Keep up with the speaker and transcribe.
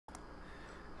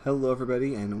Hello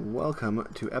everybody and welcome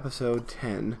to episode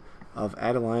 10 of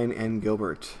Adeline and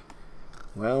Gilbert.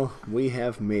 Well, we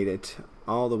have made it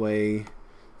all the way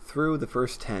through the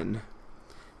first 10,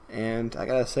 and I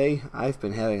gotta say, I've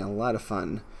been having a lot of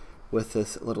fun with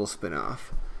this little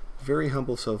spin-off. Very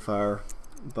humble so far,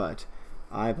 but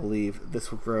I believe this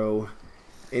will grow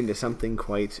into something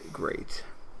quite great.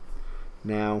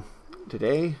 Now,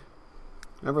 today,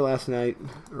 remember last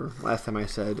time I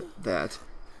said that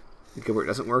Gilbert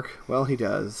doesn't work? Well, he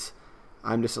does.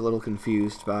 I'm just a little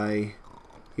confused by,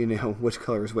 which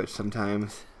color is which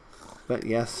sometimes. But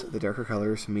yes, the darker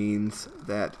colors means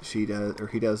that he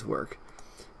does work.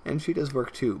 And she does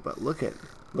work too, but look at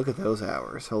those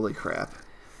hours. Holy crap.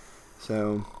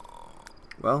 So,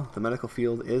 well, the medical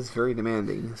field is very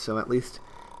demanding, so at least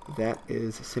that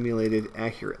is simulated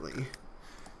accurately.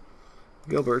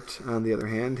 Gilbert, on the other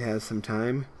hand, has some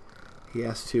time. He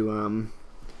has to,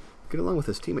 get along with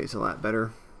his teammates a lot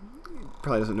better.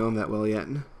 Probably doesn't know him that well yet,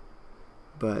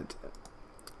 but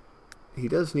he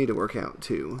does need to work out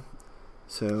too.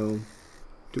 So,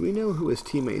 do we know who his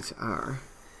teammates are?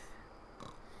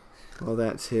 Well,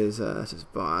 that's his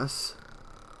boss.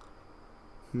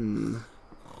 Do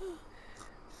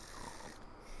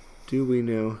we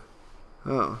know?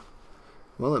 Oh,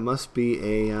 well, it must be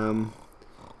a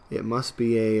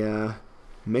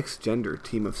mixed gender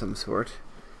team of some sort.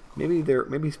 Maybe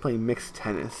he's playing mixed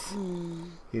tennis.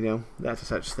 That's a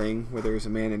such thing where there's a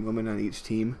man and woman on each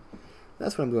team.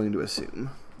 That's what I'm going to assume,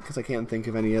 because I can't think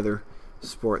of any other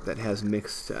sport that has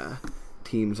mixed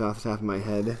teams off the top of my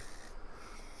head.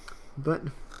 But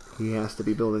he has to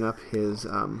be building up his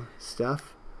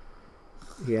stuff.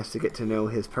 He has to get to know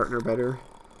his partner better,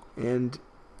 and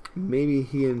maybe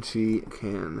he and she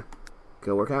can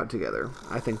go work out together.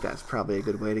 I think that's probably a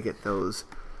good way to get those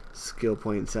skill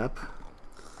points up.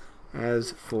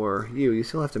 As for you, you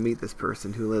still have to meet this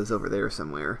person who lives over there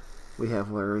somewhere, we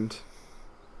have learned.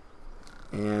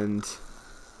 And,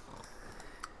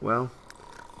 well,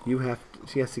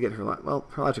 she has to get her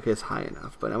logic is high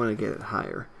enough, but I want to get it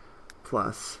higher.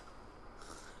 Plus,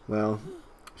 well,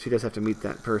 she does have to meet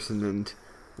that person and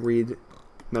read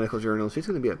medical journals. She's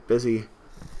going to be a busy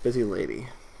lady.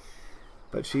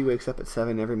 But she wakes up at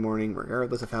 7 every morning,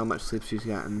 regardless of how much sleep she's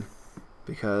gotten,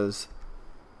 because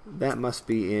that must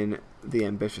be in the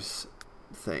ambitious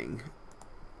thing.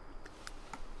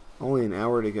 Only an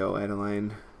hour to go,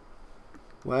 Adeline.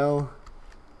 Well,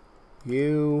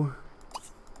 you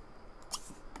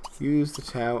use the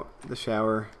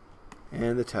shower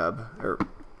and the tub, or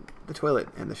the toilet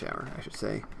and the shower, I should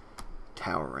say.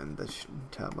 Tower and the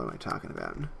tub, what am I talking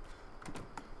about?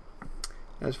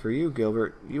 As for you,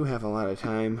 Gilbert, you have a lot of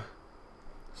time,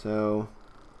 so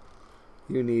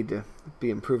you need to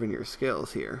be improving your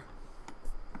skills here.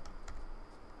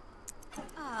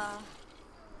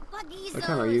 What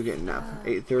time are you getting up?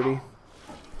 8:30?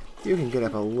 You can get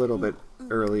up a little bit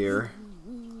earlier.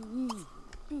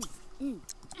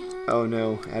 Oh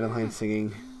no, Adeline's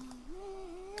singing.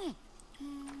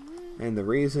 And the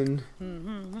reason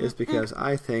is because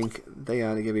I think they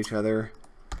ought to give each other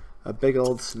a big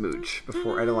old smooch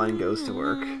before Adeline goes to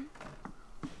work.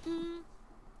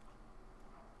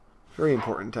 Very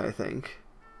important, I think.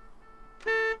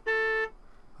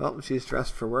 Well, she's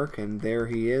dressed for work, and there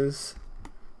he is.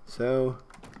 So,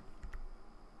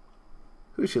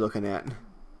 who's she looking at?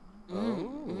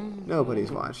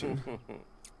 Nobody's watching.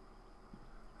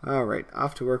 Alright,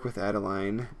 off to work with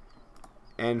Adeline.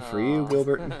 And for you,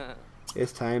 Gilbert,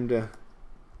 it's time to...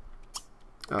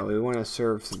 Oh, we want to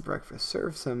serve some breakfast.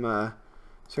 Serve some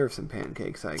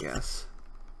pancakes, I guess.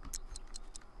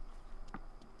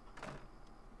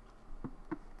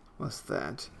 What's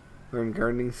that? Learn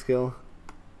gardening skill?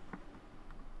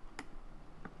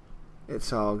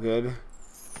 It's all good. You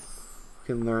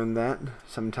can learn that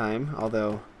sometime,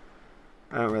 although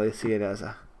I don't really see it as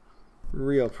a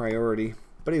real priority.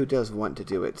 But he does want to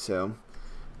do it, so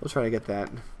we'll try to get that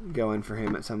going for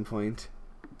him at some point.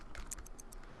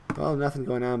 Well, nothing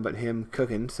going on but him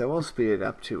cooking, so we'll speed it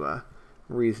up to a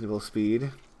reasonable speed.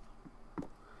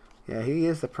 Yeah, he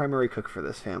is the primary cook for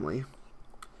this family,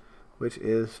 which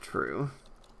is true.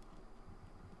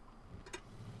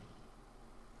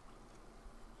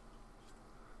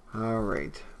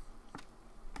 Alright.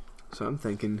 So I'm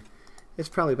thinking it's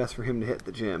probably best for him to hit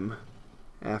the gym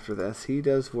after this. He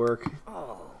does work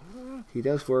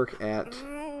at...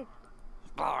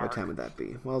 What time would that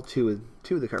be? Well, 2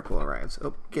 the carpool arrives.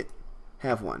 Oh,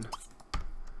 have one.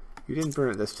 You didn't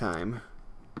burn it this time.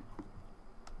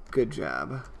 Good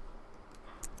job.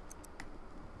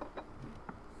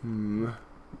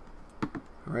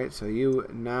 Alright, so you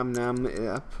nom it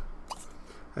up.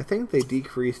 I think they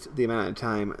decreased the amount of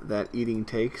time that eating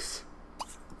takes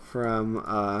from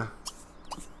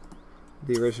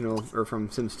the original, or from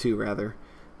Sims 2 rather,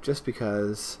 just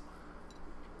because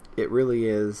it really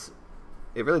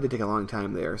did take a long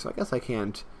time there, so I guess I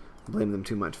can't blame them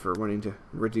too much for wanting to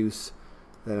reduce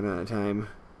that amount of time.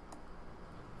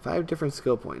 5 different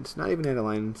skill points. Not even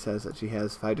Adeline says that she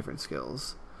has 5 different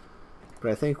skills.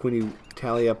 But I think when you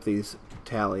tally up these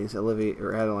tallies, Olivia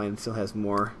or Adeline still has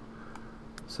more.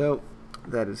 So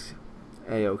that is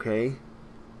a-okay.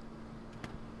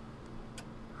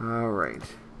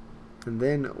 Alright. And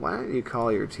then why don't you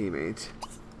call your teammate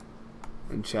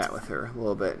and chat with her a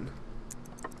little bit.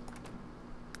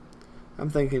 I'm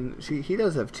thinking he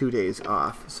does have 2 days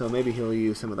off, so maybe he'll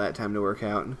use some of that time to work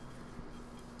out.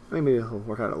 I mean, maybe he'll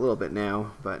work out a little bit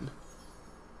now, but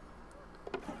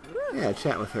yeah,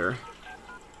 chat with her.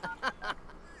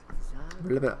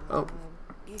 Oh, well,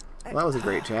 that was a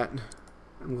great chat.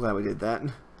 I'm glad we did that.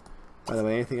 By the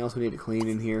way, anything else we need to clean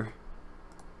in here?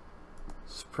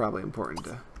 It's probably important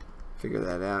to figure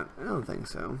that out. I don't think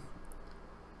so.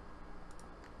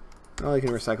 Oh, you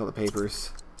can recycle the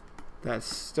papers. That's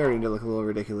starting to look a little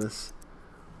ridiculous.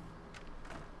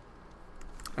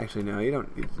 Actually, no, you don't.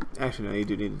 Actually, no, you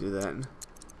do need to do that.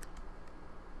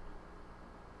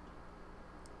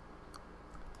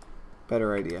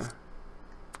 Better idea.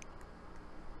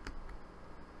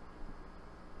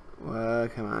 Well,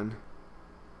 come on.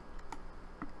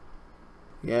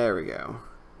 Yeah, there we go.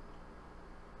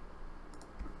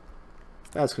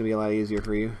 That's going to be a lot easier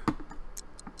for you.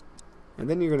 And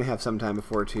then you're going to have some time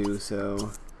before too,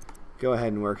 so go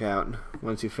ahead and work out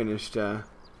once you've finished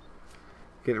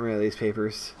getting rid of these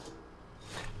papers.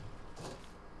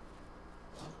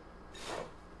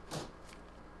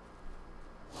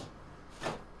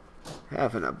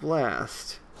 Having a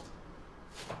blast.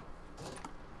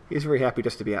 He's very happy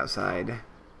just to be outside.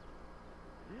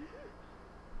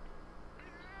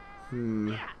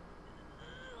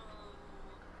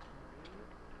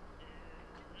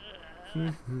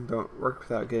 Don't work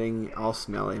without getting all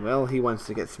smelly. Well, he wants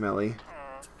to get smelly.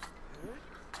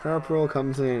 Carpool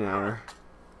comes in an hour.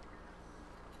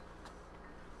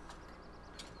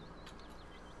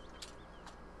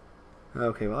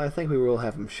 Okay, well, I think we will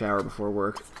have him shower before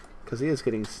work, because he is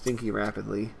getting stinky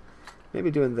rapidly.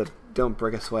 Maybe doing the don't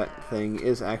break a sweat thing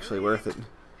is actually worth it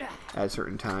at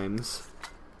certain times.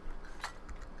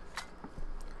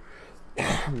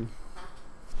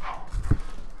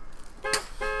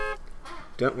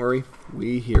 Don't worry,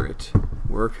 we hear it.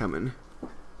 We're coming.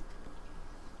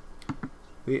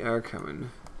 We are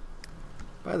coming.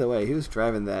 By the way, who's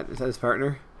driving that? Is that his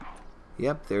partner?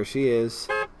 Yep, there she is.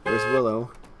 There's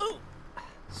Willow.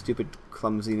 Stupid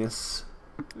clumsiness.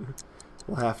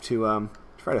 We'll have to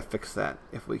try to fix that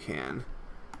if we can.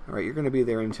 Alright, you're going to be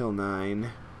there until 9.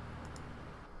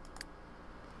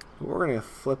 We're going to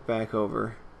flip back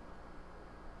over.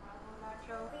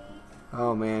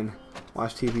 Oh man.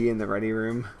 Watch TV in the ready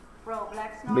room.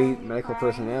 Meet medical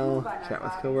personnel. Chat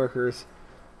with coworkers.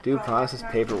 Do process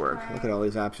paperwork. Look at all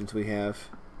these options we have.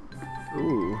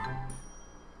 Ooh.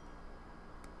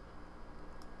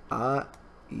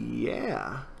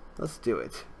 Yeah. Let's do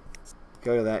it.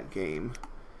 Go to that game.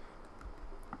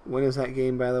 When is that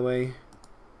game, by the way?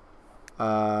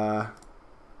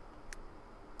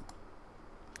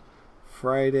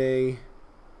 Friday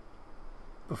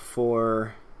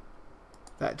before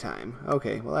that time.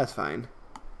 Okay, well that's fine.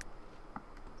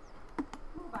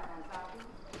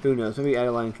 Who knows? Maybe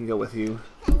Adeline can go with you.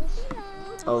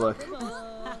 Oh look.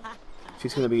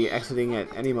 She's going to be exiting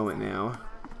at any moment now.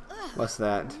 What's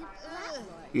that?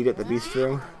 Eat at the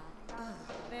bistro?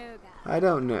 I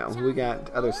don't know. We got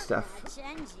other stuff.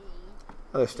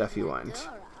 Other stuff you want.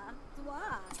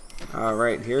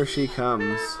 Alright, here she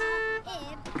comes.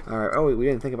 Alright, oh, we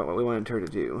didn't think about what we wanted her to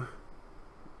do.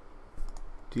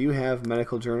 Do you have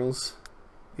medical journals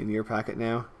in your pocket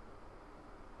now?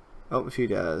 Oh, she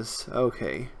does.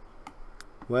 Okay.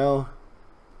 Well,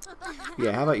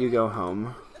 yeah, how about you go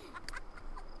home?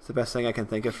 It's the best thing I can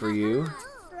think of for you.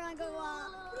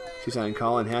 She's on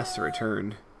call and has to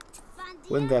return.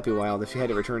 Wouldn't that be wild if she had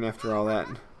to return after all that?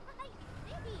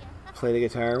 Play the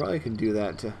guitar? Well, you can do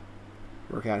that to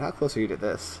work out. How close are you to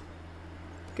this?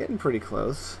 Getting pretty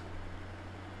close.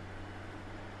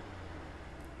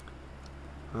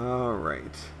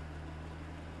 Alright.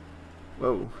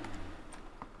 Whoa.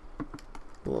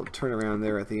 We'll turn around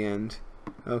there at the end.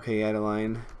 Okay,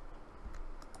 Adeline. How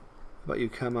about you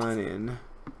come on in?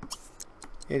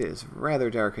 It is rather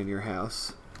dark in your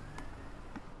house.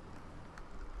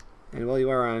 And well, you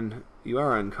are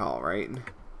on call, right?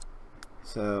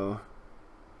 So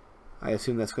I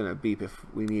assume that's going to beep if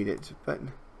we need it, but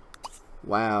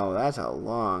Wow, that's a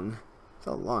long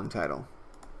title.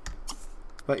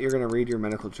 But you're going to read your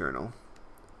medical journal.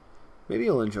 Maybe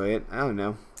you'll enjoy it. I don't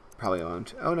know. Probably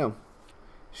won't. Oh no.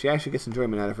 She actually gets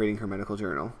enjoyment out of reading her medical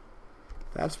journal.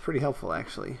 That's pretty helpful,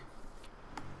 actually.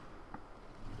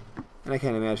 And I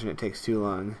can't imagine it takes too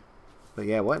long. But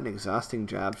yeah, what an exhausting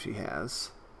job she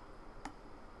has.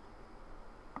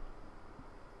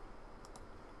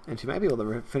 And she might be able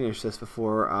to finish this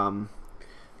before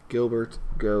Gilbert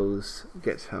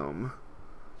gets home.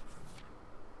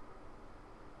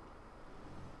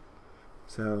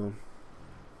 So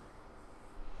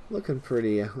looking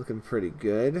pretty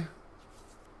good.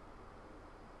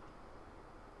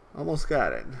 Almost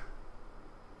got it.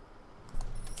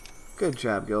 Good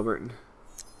job, Gilbert.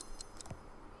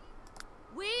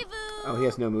 Oh, he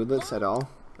has no moodlets at all.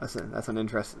 That's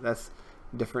uninteresting. That's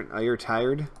different. Oh, you're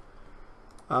tired.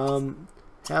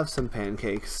 Have some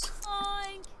pancakes.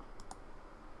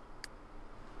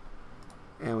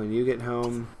 And when you get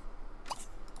home,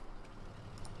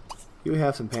 you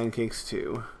have some pancakes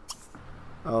too.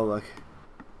 Oh, look.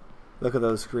 Look at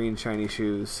those green shiny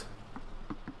shoes.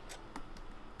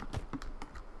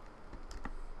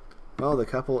 Well, the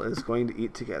couple is going to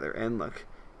eat together. And look,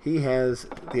 he has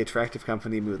the attractive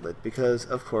company moodlet because,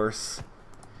 of course,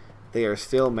 they are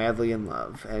still madly in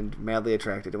love and madly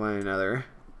attracted to one another.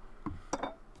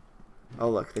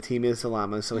 Oh, look, the team is the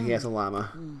llama, so he has a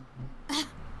llama.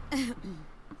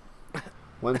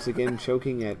 Once again,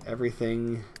 choking at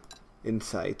everything in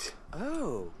sight.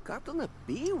 Oh, Captain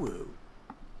Biwu.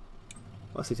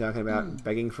 What's he talking about?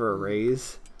 Begging for a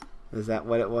raise? Is that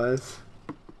what it was?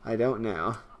 I don't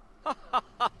know.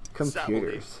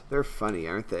 Computers. They're funny,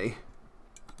 aren't they?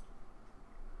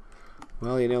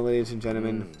 Well, you know, ladies and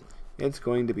gentlemen, it's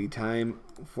going to be time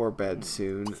for bed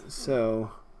soon,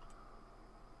 so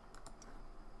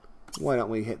why don't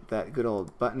we hit that good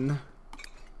old button?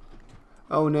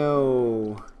 Oh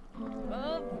no!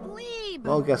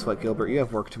 Well, guess what, Gilbert? You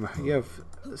have work tomorrow. You have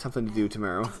something to do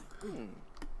tomorrow.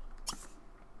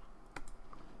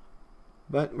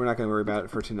 But we're not going to worry about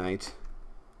it for tonight,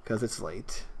 because it's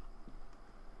late.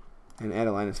 And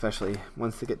Adeline especially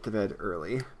wants to get to bed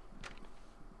early.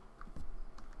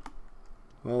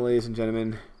 Well, ladies and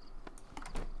gentlemen,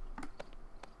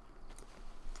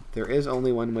 there is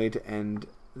only one way to end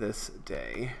this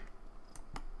day.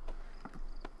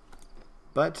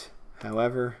 But,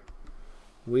 however,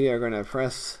 we are going to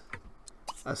press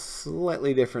a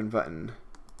slightly different button.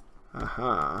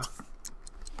 Aha.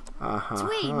 Aha.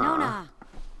 Sweet, Nona.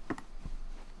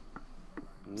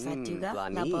 Satuga,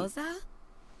 La Boza?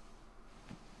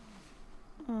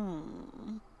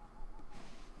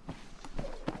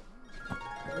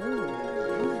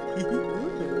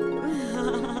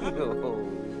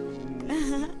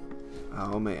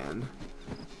 Oh, man.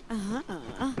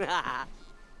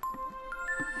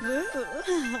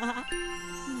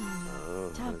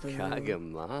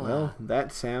 Well,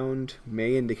 that sound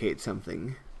may indicate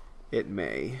something. It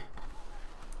may.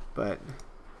 But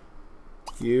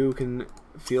you can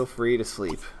feel free to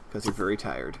sleep, because you're very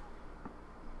tired.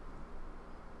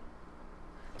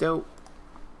 Don't.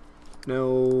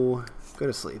 No. Go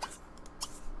to sleep.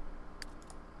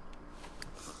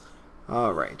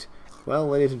 Alright. Well,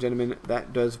 ladies and gentlemen,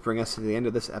 that does bring us to the end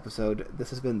of this episode. This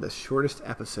has been the shortest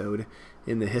episode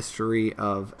in the history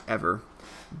of ever.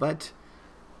 But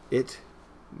it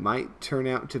might turn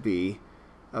out to be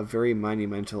a very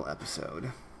monumental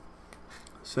episode.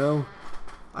 So,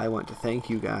 I want to thank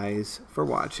you guys for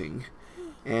watching,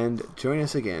 and join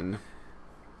us again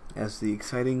as the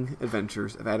exciting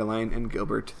adventures of Adeline and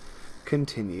Gilbert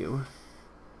continue.